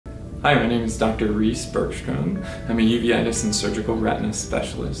Hi, my name is Dr. Reece Bergstrom. I'm a uveitis and surgical retina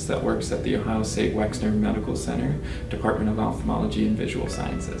specialist that works at the Ohio State Wexner Medical Center, Department of Ophthalmology and Visual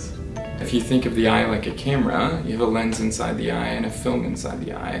Sciences. If you think of the eye like a camera, you have a lens inside the eye and a film inside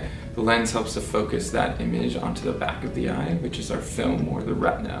the eye. The lens helps to focus that image onto the back of the eye, which is our film or the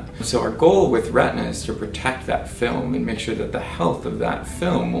retina. So our goal with retina is to protect that film and make sure that the health of that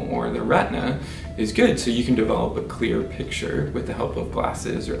film or the retina is good so you can develop a clear picture with the help of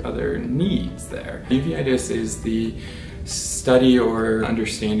glasses or other needs there. Uveitis is the study or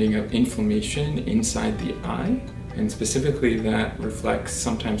understanding of inflammation inside the eye, and specifically that reflects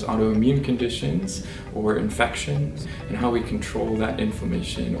sometimes autoimmune conditions or infections and how we control that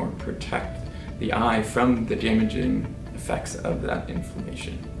inflammation or protect the eye from the damaging effects of that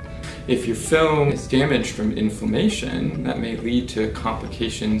inflammation. If your film is damaged from inflammation, that may lead to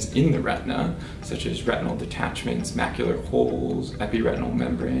complications in the retina, such as retinal detachments, macular holes, epiretinal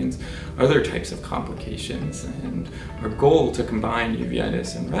membranes, other types of complications. And our goal to combine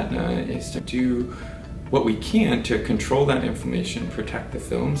uveitis and retina is to do what we can to control that inflammation, protect the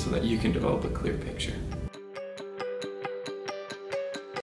film so that you can develop a clear picture.